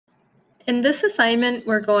In this assignment,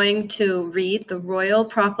 we're going to read the Royal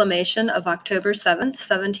Proclamation of October 7th,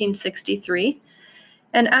 1763.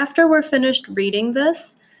 And after we're finished reading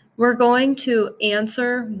this, we're going to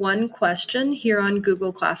answer one question here on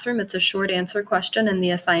Google Classroom. It's a short answer question in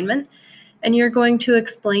the assignment. And you're going to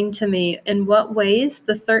explain to me in what ways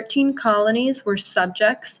the 13 colonies were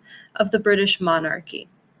subjects of the British monarchy.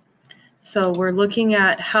 So we're looking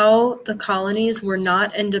at how the colonies were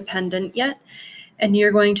not independent yet, and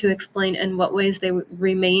you're going to explain in what ways they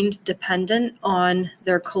remained dependent on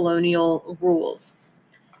their colonial rule.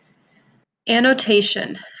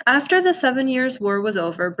 Annotation. After the 7 Years' War was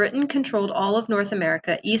over, Britain controlled all of North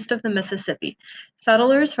America east of the Mississippi.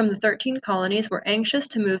 Settlers from the 13 colonies were anxious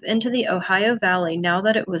to move into the Ohio Valley now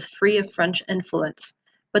that it was free of French influence.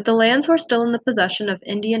 But the lands were still in the possession of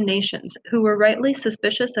Indian nations, who were rightly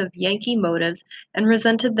suspicious of Yankee motives and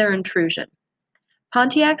resented their intrusion.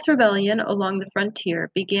 Pontiac's rebellion along the frontier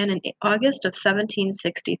began in August of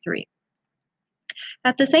 1763.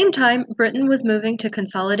 At the same time, Britain was moving to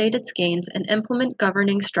consolidate its gains and implement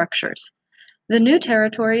governing structures. The new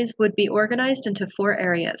territories would be organized into 4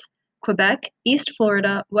 areas: Quebec, East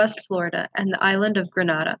Florida, West Florida, and the island of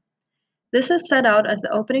Grenada. This is set out as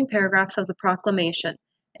the opening paragraphs of the proclamation,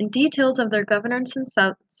 and details of their governance and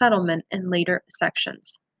settlement in later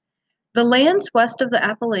sections. The lands west of the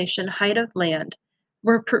Appalachian Height of Land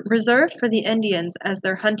were reserved for the Indians as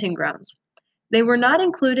their hunting grounds. They were not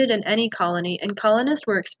included in any colony, and colonists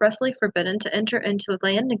were expressly forbidden to enter into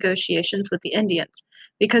land negotiations with the Indians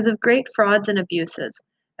because of great frauds and abuses,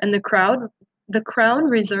 and the Crown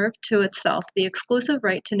reserved to itself the exclusive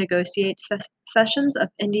right to negotiate cessions of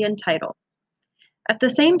Indian title. At the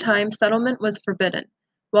same time, settlement was forbidden.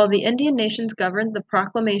 While the Indian nations governed the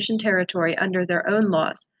Proclamation territory under their own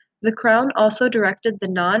laws, the Crown also directed the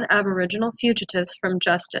non-Aboriginal fugitives from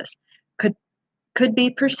justice could be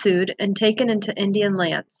pursued and taken into Indian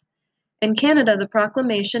lands. In Canada, the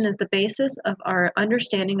Proclamation is the basis of our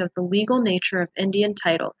understanding of the legal nature of Indian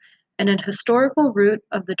title and an historical root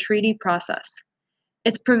of the treaty process.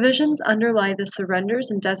 Its provisions underlie the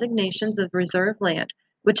surrenders and designations of reserve land,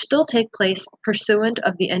 which still take place pursuant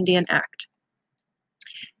of the Indian Act.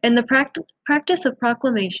 And the practice of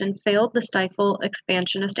proclamation failed to stifle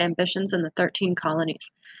expansionist ambitions in the 13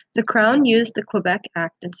 colonies. The Crown used the Quebec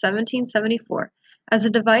Act in 1774 as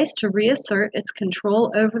a device to reassert its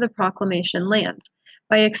control over the proclamation lands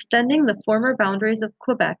by extending the former boundaries of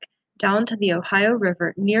Quebec down to the Ohio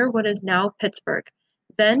River near what is now Pittsburgh,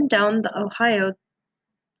 then down the Ohio,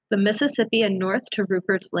 the Mississippi, and north to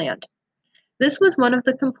Rupert's Land. This was one of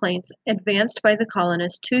the complaints advanced by the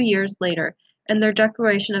colonists 2 years later in their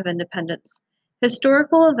Declaration of Independence.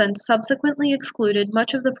 Historical events subsequently excluded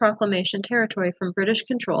much of the Proclamation territory from British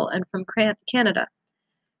control and from Canada.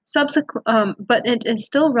 But it is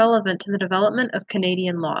still relevant to the development of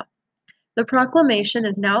Canadian law. The Proclamation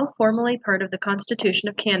is now formally part of the Constitution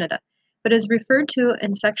of Canada, but is referred to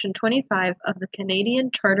in Section 25 of the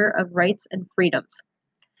Canadian Charter of Rights and Freedoms.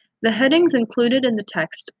 The headings included in the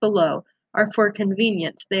text below are for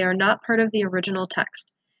convenience. They are not part of the original text.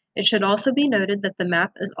 It should also be noted that the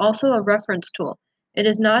map is also a reference tool. It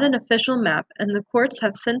is not an official map, and the courts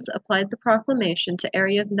have since applied the proclamation to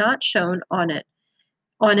areas not shown on it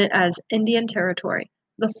as Indian Territory.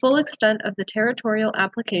 The full extent of the territorial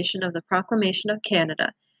application of the Proclamation of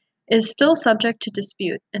Canada is still subject to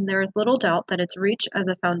dispute, and there is little doubt that its reach as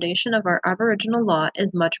a foundation of our Aboriginal law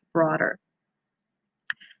is much broader.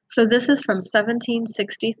 So this is from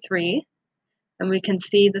 1763, and we can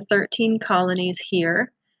see the 13 colonies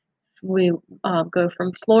here. We go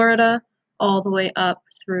from Florida all the way up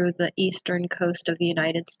through the eastern coast of the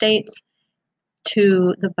United States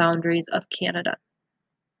to the boundaries of Canada.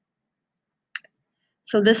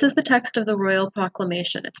 So this is the text of the Royal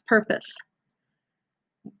Proclamation, its purpose.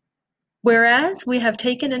 Whereas we have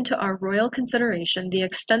taken into our royal consideration the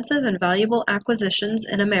extensive and valuable acquisitions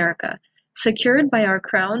in America, secured by our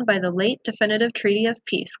Crown by the late definitive Treaty of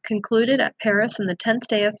Peace concluded at Paris on the 10th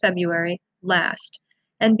day of February last,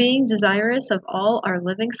 and being desirous of all our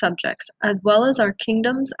living subjects, as well as our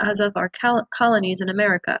kingdoms as of our colonies in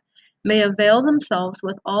America, may avail themselves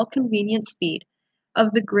with all convenient speed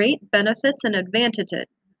of the great benefits and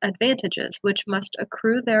advantages which must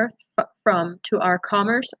accrue therefrom to our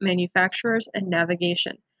commerce, manufactures, and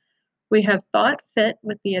navigation. We have thought fit,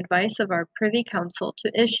 with the advice of our Privy Council,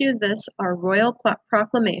 to issue this our royal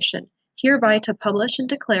proclamation, hereby to publish and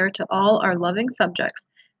declare to all our loving subjects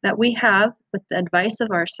that we have, with the advice of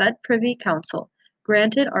our said Privy Council,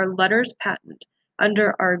 granted our letters patent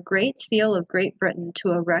under our Great Seal of Great Britain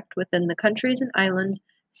to erect within the countries and islands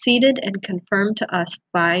ceded and confirmed to us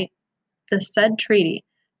by the said treaty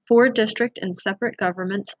 4 district and separate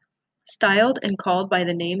governments styled and called by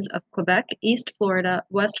the names of Quebec, East Florida,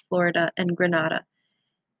 West Florida, and Grenada,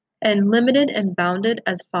 and limited and bounded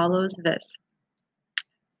as follows vis.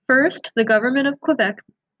 First, the government of Quebec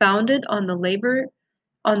bounded on the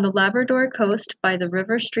Labrador coast by the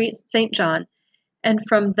river Street St. John, and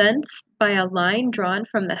from thence by a line drawn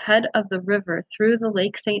from the head of the river through the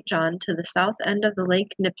Lake St. John to the south end of the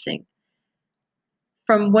Lake Nipissing,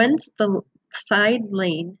 from whence the side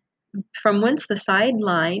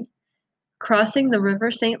line crossing the river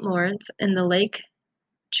St. Lawrence in the Lake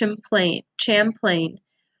Champlain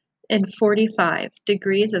in 45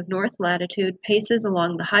 degrees of north latitude paces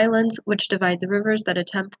along the highlands which divide the rivers that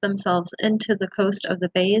attempt themselves into the coast of the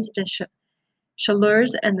bays de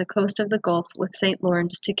Chaleurs and the coast of the Gulf with St.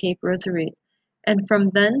 Lawrence to Cape Rosaries, and from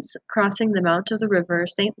thence crossing the mouth of the river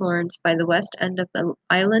St. Lawrence by the west end of the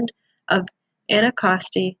island of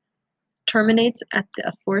Anacostia terminates at the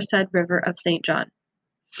aforesaid river of St. John.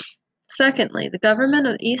 Secondly, the government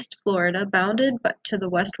of East Florida bounded to the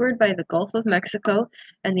westward by the Gulf of Mexico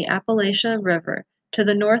and the Appalachian River, to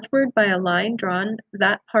the northward by a line drawn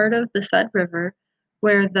that part of the said river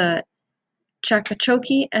where the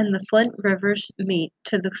Chacachoukie and the Flint rivers meet,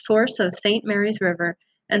 to the source of St. Mary's River,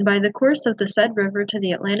 and by the course of the said river to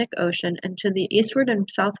the Atlantic Ocean, and to the eastward and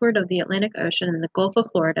southward of the Atlantic Ocean and the Gulf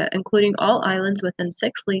of Florida, including all islands within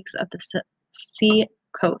 6 leagues of the sea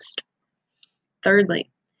coast.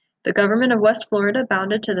 Thirdly, the government of West Florida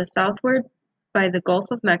bounded to the southward by the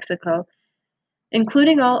Gulf of Mexico,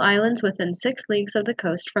 including all islands within 6 leagues of the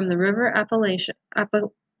coast from the river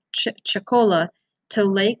Apalachicola to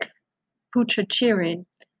Lake Puchachirin,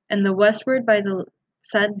 and the westward by the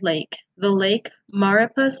said lake, the Lake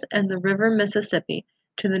Maurepas and the river Mississippi,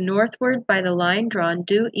 to the northward by the line drawn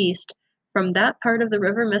due east from that part of the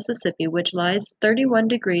river Mississippi which lies 31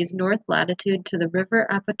 degrees north latitude to the river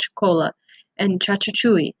Apalachicola and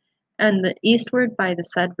Chachachui, and the eastward by the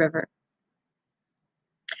said river.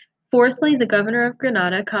 Fourthly, the governor of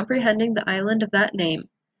Grenada, comprehending the island of that name,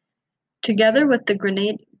 together with the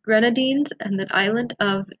Grenadines and the island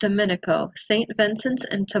of Dominico, St. Vincent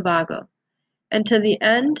and Tobago, and to the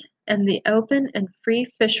end and the open and free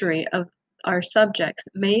fishery of our subjects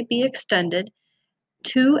may be extended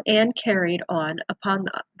to and carried on upon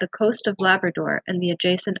the coast of Labrador and the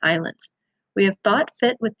adjacent islands. We have thought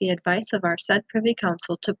fit with the advice of our said Privy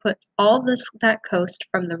Council to put all that coast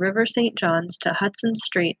from the river St. John's to Hudson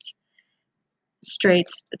Straits,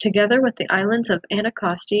 together with the islands of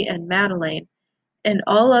Anacostia and Madeleine, and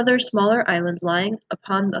all other smaller islands lying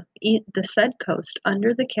upon the said coast,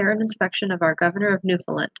 under the care and inspection of our Governor of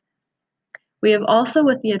Newfoundland. We have also,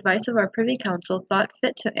 with the advice of our Privy Council, thought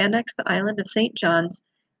fit to annex the island of St. John's,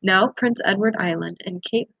 now Prince Edward Island, and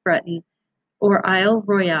Cape Breton, or Isle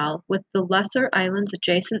Royale, with the lesser islands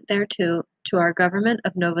adjacent thereto, to our Government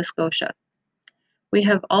of Nova Scotia. We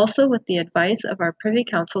have also, with the advice of our Privy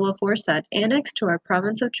Council aforesaid, annexed to our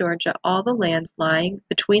province of Georgia all the lands lying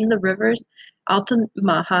between the rivers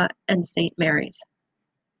Altamaha and St. Mary's.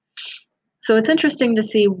 So it's interesting to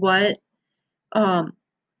see what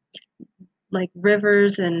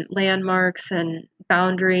rivers and landmarks and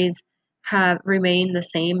boundaries have remained the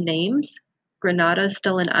same names. Grenada is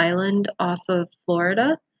still an island off of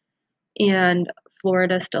Florida, and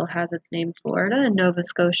Florida still has its name Florida, and Nova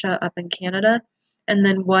Scotia up in Canada, and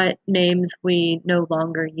then what names we no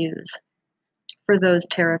longer use for those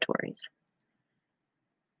territories.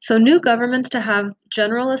 So new governments to have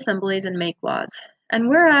general assemblies and make laws. And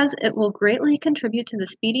whereas it will greatly contribute to the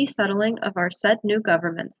speedy settling of our said new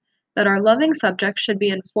governments, that our loving subjects should be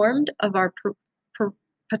informed of our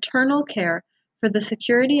paternal care for the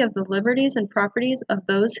security of the liberties and properties of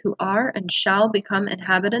those who are and shall become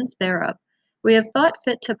inhabitants thereof, we have thought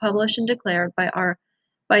fit to publish and declare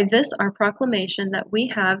by this our proclamation that we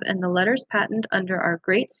have in the letters patent under our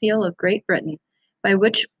great seal of Great Britain, by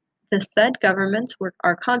which the said governments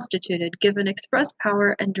are constituted, given express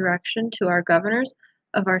power and direction to our governors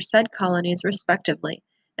of our said colonies respectively,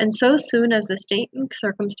 and so soon as the state and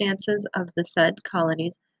circumstances of the said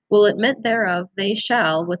colonies will admit thereof, they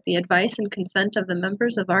shall, with the advice and consent of the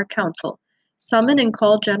members of our council, summon and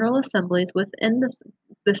call general assemblies within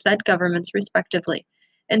the said governments respectively,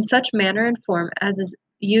 in such manner and form as is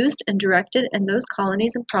used and directed in those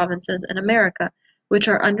colonies and provinces in America which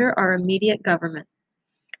are under our immediate government.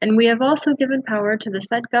 And we have also given power to the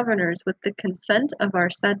said governors with the consent of our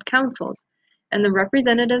said councils, and the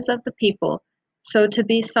representatives of the people, so to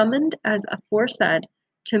be summoned as aforesaid,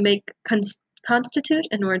 to make constitute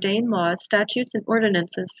and ordain laws, statutes, and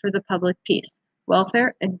ordinances for the public peace,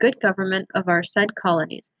 welfare, and good government of our said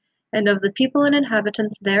colonies, and of the people and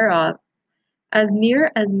inhabitants thereof, as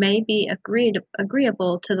near as may be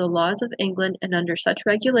agreeable to the laws of England and under such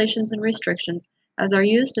regulations and restrictions as are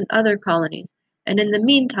used in other colonies, and in the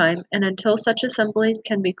meantime, and until such assemblies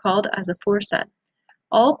can be called as aforesaid,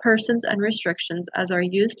 all persons and restrictions as are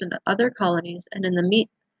used in other colonies and in the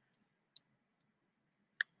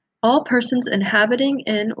all persons inhabiting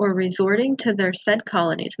in or resorting to their said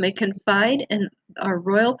colonies may confide in our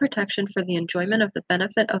royal protection for the enjoyment of the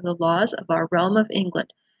benefit of the laws of our realm of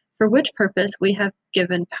England, for which purpose we have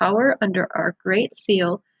given power under our great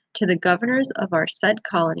seal to the governors of our said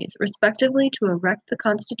colonies, respectively to erect the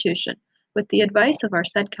Constitution, with the advice of our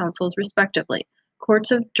said councils respectively,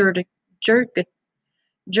 courts of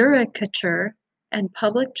judicature and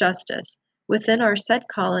public justice within our said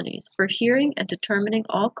colonies for hearing and determining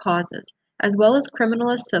all causes, as well as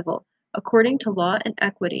criminal as civil, according to law and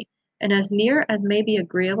equity, and as near as may be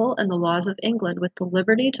agreeable in the laws of England, with the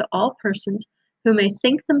liberty to all persons who may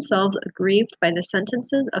think themselves aggrieved by the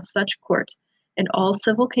sentences of such courts, in all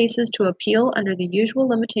civil cases to appeal under the usual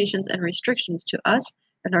limitations and restrictions to us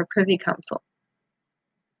and our privy council.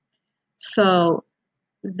 So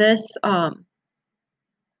this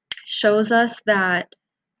shows us that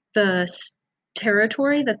the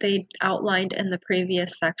territory that they outlined in the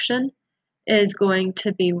previous section is going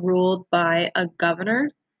to be ruled by a governor,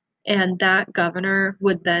 and that governor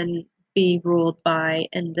would then be ruled by,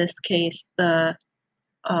 in this case, the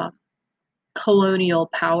colonial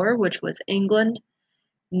power, which was England.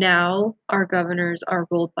 Now our governors are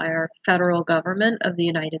ruled by our federal government of the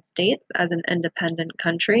United States as an independent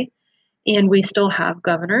country. And we still have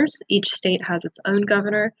governors. Each state has its own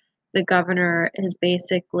governor. The governor is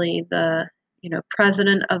basically the,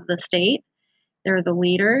 president of the state. They're the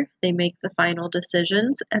leader. They make the final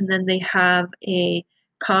decisions, and then they have a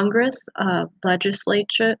Congress,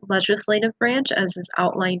 legislative branch, as is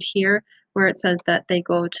outlined here, where it says that they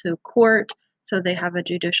go to court. So they have a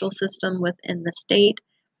judicial system within the state,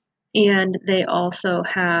 and they also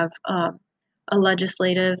have a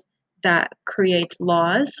legislative that creates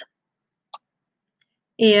laws.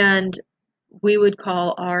 And we would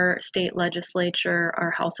call our state legislature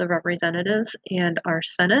our House of Representatives and our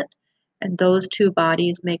Senate, and those two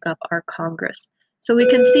bodies make up our Congress. So we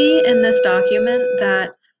can see in this document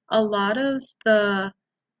that a lot of the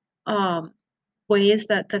ways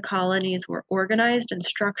that the colonies were organized and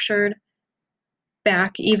structured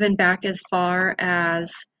even back as far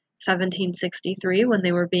as 1763, when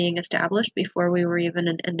they were being established, before we were even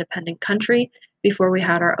an independent country, before we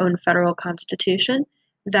had our own federal constitution,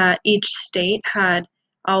 that each state had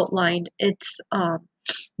outlined its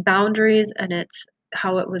boundaries and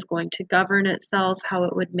how it was going to govern itself, how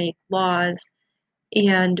it would make laws,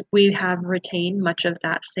 and we have retained much of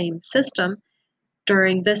that same system.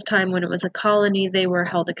 During this time when it was a colony, they were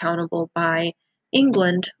held accountable by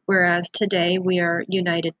England, whereas today we are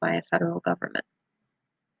united by a federal government.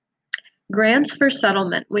 Grants for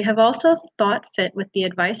settlement. We have also thought fit, with the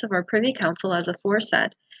advice of our privy council as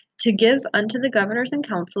aforesaid, to give unto the governors and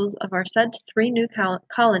councils of our said 3 new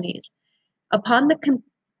colonies upon the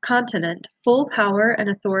continent full power and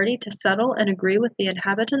authority to settle and agree with the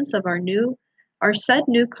inhabitants of our said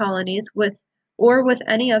new colonies with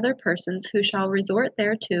any other persons who shall resort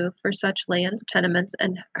thereto for such lands, tenements,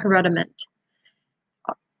 and hereditament,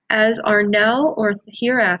 as are now or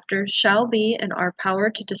hereafter shall be in our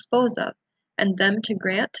power to dispose of, and them to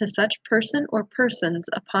grant to such person or persons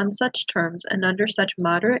upon such terms and under such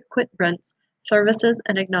moderate quit rents, services,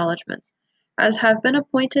 and acknowledgments, as have been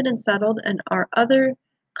appointed and settled in our other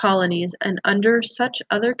colonies, and under such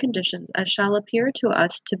other conditions as shall appear to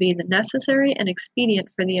us to be the necessary and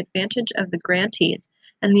expedient for the advantage of the grantees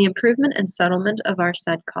and the improvement and settlement of our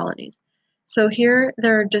said colonies. So here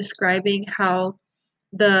they're describing how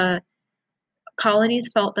the colonies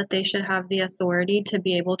felt that they should have the authority to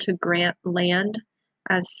be able to grant land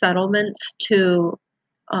as settlements to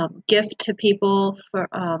gift to people.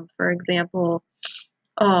 For example,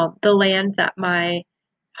 the land that my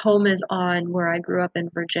home is on, where I grew up in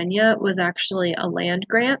Virginia, was actually a land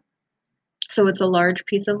grant. So it's a large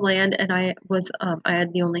piece of land, and I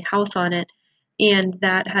had the only house on it, and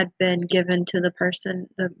that had been given to the person,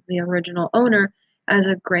 the original owner, as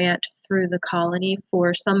a grant through the colony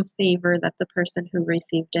for some favor that the person who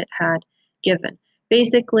received it had given.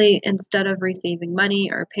 Basically, instead of receiving money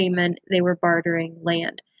or payment, they were bartering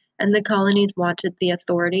land, and the colonies wanted the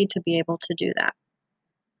authority to be able to do that.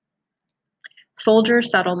 Soldier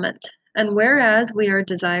settlement. And whereas we are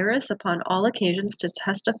desirous upon all occasions to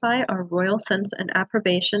testify our royal sense and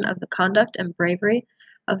approbation of the conduct and bravery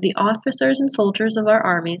of the officers and soldiers of our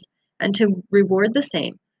armies, and to reward the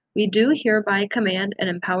same, we do hereby command and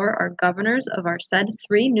empower our governors of our said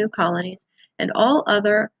 3 new colonies and all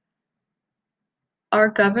other are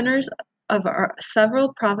governors of our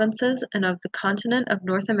several provinces and of the continent of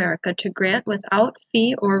North America to grant without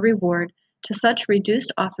fee or reward to such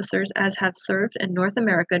reduced officers as have served in North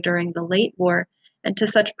America during the late war, and to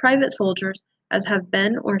such private soldiers as have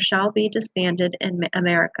been or shall be disbanded in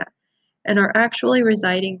America, and are actually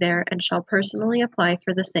residing there and shall personally apply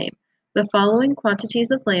for the same, the following quantities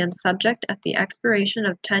of land subject at the expiration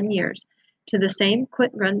of 10 years to the same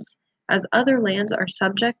quit rents as other lands are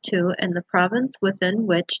subject to in the province within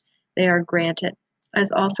which they are granted,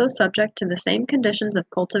 as also subject to the same conditions of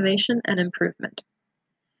cultivation and improvement.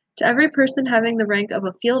 To every person having the rank of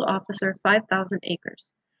a field officer, 5,000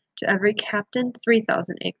 acres. To every captain,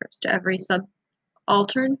 3,000 acres. To every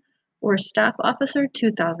subaltern or staff officer,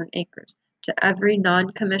 2,000 acres. To every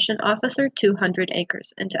non-commissioned officer, 200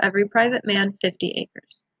 acres. And to every private man, 50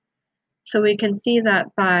 acres. So we can see that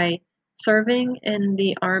by serving in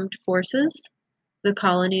the armed forces, the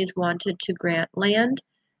colonies wanted to grant land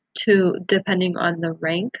to, depending on the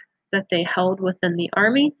rank that they held within the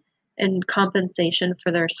army, in compensation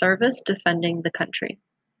for their service defending the country.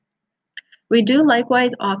 We do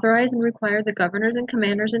likewise authorize and require the governors and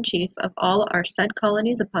commanders-in-chief of all our said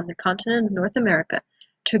colonies upon the continent of North America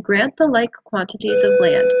to grant the like quantities of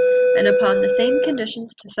land, and upon the same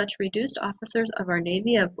conditions to such reduced officers of our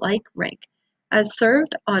navy of like rank, as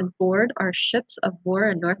served on board our ships of war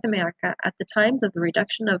in North America at the times of the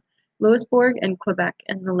reduction of Louisbourg and Quebec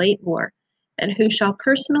in the late war, and who shall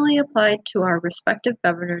personally apply to our respective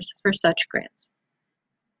governors for such grants.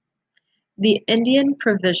 The Indian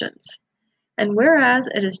Provisions. And whereas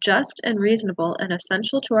it is just and reasonable and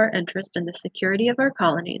essential to our interest in the security of our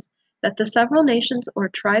colonies, that the several nations or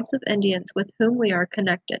tribes of Indians with whom we are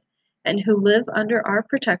connected, and who live under our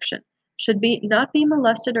protection, should not be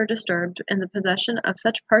molested or disturbed in the possession of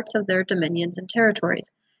such parts of their dominions and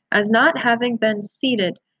territories, as not having been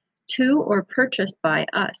ceded to or purchased by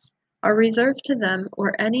us, are reserved to them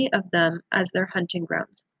or any of them as their hunting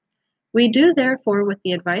grounds. We do therefore, with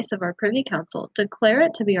the advice of our Privy Council, declare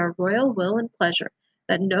it to be our royal will and pleasure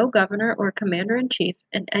that no governor or commander-in-chief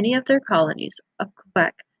in any of their colonies of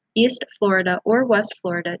Quebec, East Florida, or West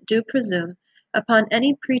Florida do presume, upon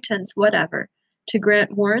any pretense whatever, to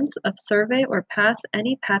grant warrants of survey or pass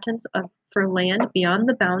any patents for land beyond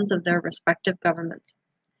the bounds of their respective governments.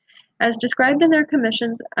 As described in their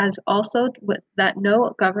commissions, as also that no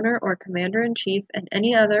governor or commander-in-chief in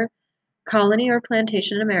any other colony or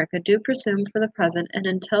plantation in America do presume for the present and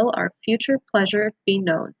until our future pleasure be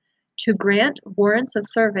known, to grant warrants of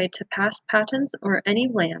survey to pass patents or any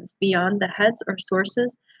lands beyond the heads or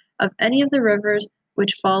sources of any of the rivers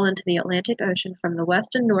which fall into the Atlantic Ocean from the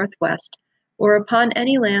west and northwest, or upon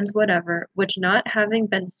any lands whatever, which not having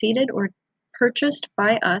been ceded or purchased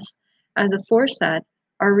by us, as aforesaid,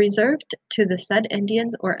 are reserved to the said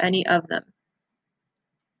Indians or any of them.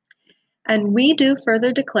 And we do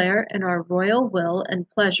further declare in our royal will and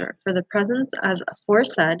pleasure for the present as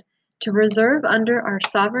aforesaid, to reserve under our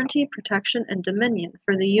sovereignty, protection, and dominion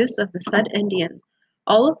for the use of the said Indians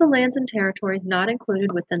all of the lands and territories not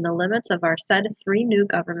included within the limits of our said 3 new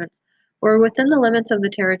governments, or within the limits of the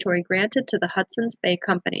territory granted to the Hudson's Bay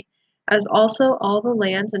Company, as also all the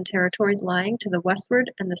lands and territories lying to the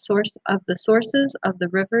westward and the sources of the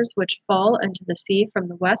rivers which fall into the sea from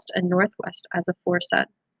the west and northwest as aforesaid.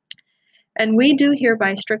 And we do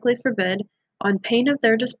hereby strictly forbid, on pain of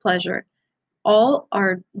their displeasure, all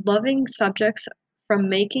our loving subjects from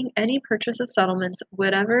making any purchase of settlements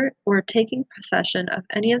whatever or taking possession of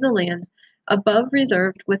any of the lands above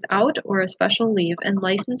reserved without or a special leave and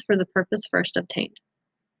license for the purpose first obtained.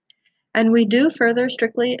 And we do further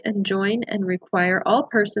strictly enjoin and require all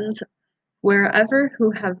persons wherever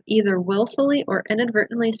who have either willfully or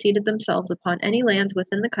inadvertently ceded themselves upon any lands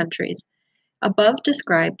within the countries above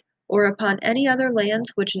described, or upon any other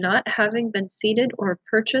lands which not having been ceded or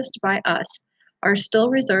purchased by us, are still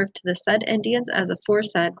reserved to the said Indians as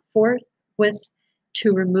aforesaid, forthwith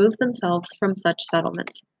to remove themselves from such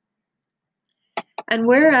settlements. And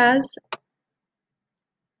whereas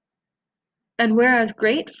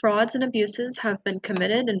great frauds and abuses have been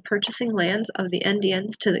committed in purchasing lands of the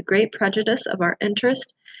Indians to the great prejudice of our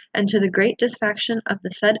interest and to the great disfaction of the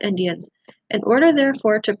said Indians, in order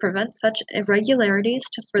therefore to prevent such irregularities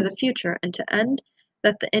for the future and to end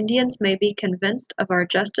that the Indians may be convinced of our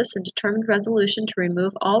justice and determined resolution to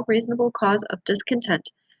remove all reasonable cause of discontent,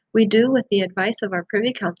 we do, with the advice of our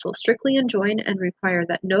Privy Council, strictly enjoin and require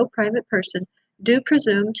that no private person do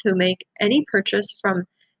presume to make any purchase from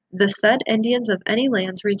the said Indians of any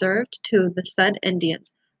lands reserved to the said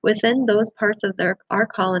Indians within those parts of our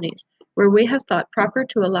colonies where we have thought proper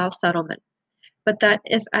to allow settlement, but that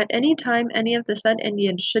if at any time any of the said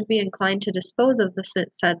Indians should be inclined to dispose of the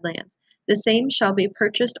said lands, the same shall be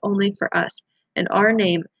purchased only for us, in our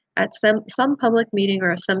name, at some public meeting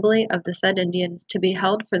or assembly of the said Indians, to be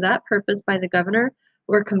held for that purpose by the governor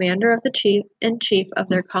or commander of the chief of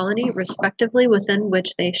their colony, respectively within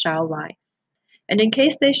which they shall lie. And in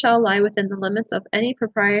case they shall lie within the limits of any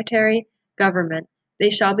proprietary government, they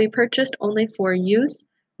shall be purchased only for use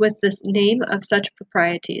with the name of such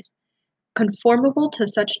proprieties, conformable to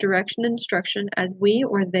such direction and instruction as we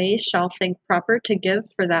or they shall think proper to give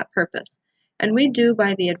for that purpose. And we do,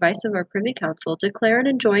 by the advice of our privy council, declare and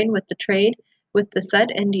enjoin with the trade with the said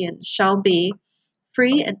Indians shall be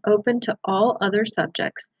free and open to all other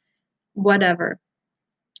subjects, whatever,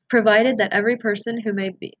 provided that every person who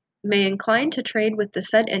may incline to trade with the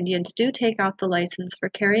said Indians do take out the license for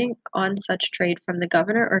carrying on such trade from the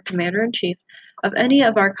governor or commander-in-chief of any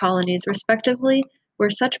of our colonies, respectively,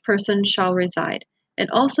 where such person shall reside, and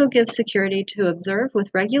also give security to observe with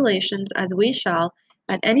regulations as we shall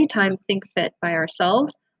at any time think fit by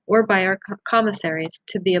ourselves or by our commissaries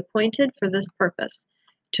to be appointed for this purpose,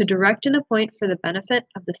 to direct and appoint for the benefit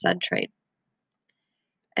of the said trade.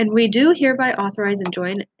 And we do hereby authorize,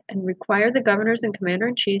 enjoin, and require the governors and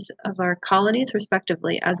commander-in-chiefs of our colonies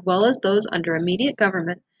respectively, as well as those under immediate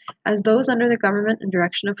government, as those under the government and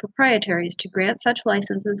direction of proprietaries, to grant such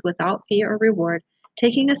licenses without fee or reward,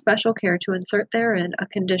 taking especial care to insert therein a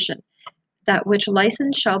condition, that which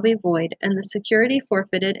license shall be void, and the security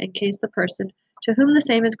forfeited in case the person to whom the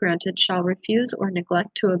same is granted shall refuse or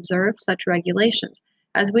neglect to observe such regulations,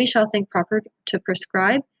 as we shall think proper to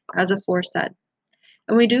prescribe as aforesaid.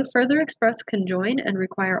 And we do further express, conjoin, and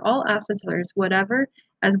require all officers, whatever,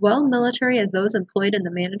 as well military as those employed in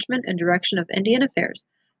the management and direction of Indian affairs,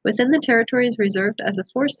 within the territories reserved as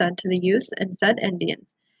aforesaid to the use and said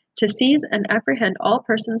Indians, to seize and apprehend all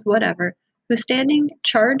persons whatever, who standing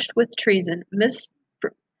charged with treason,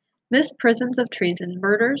 misprisons of treason,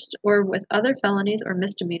 murders, or with other felonies or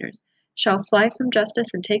misdemeanors, shall fly from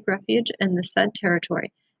justice and take refuge in the said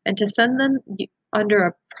territory, and to send them under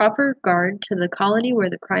a proper guard to the colony where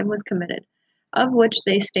the crime was committed, of which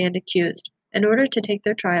they stand accused, in order to take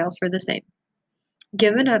their trial for the same.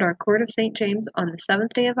 Given at our Court of St. James on the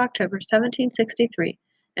 7th day of October, 1763,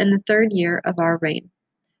 in the 3rd year of our reign.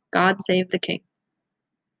 God save the King.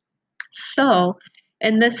 So,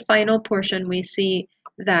 in this final portion, we see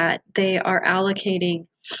that they are allocating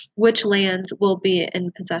which lands will be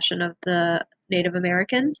in possession of the Native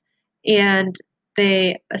Americans, and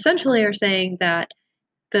they essentially are saying that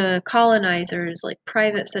the colonizers, like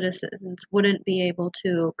private citizens, wouldn't be able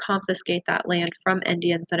to confiscate that land from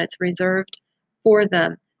Indians, that it's reserved for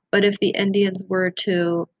them. But if the Indians were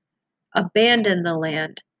to abandon the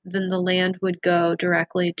land, then the land would go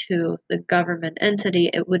directly to the government entity.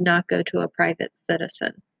 It would not go to a private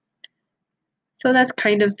citizen. So that's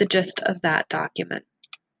kind of the gist of that document.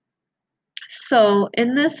 So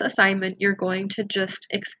in this assignment, you're going to just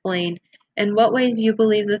explain in what ways you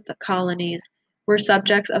believe that the colonies were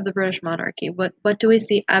subjects of the British monarchy. What do we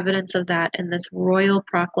see evidence of that in this royal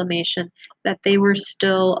proclamation, that they were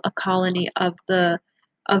still a colony of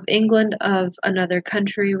England, of another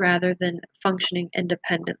country, rather than functioning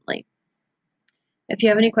independently? If you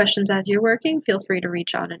have any questions as you're working, feel free to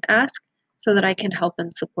reach out and ask so that I can help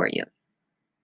and support you.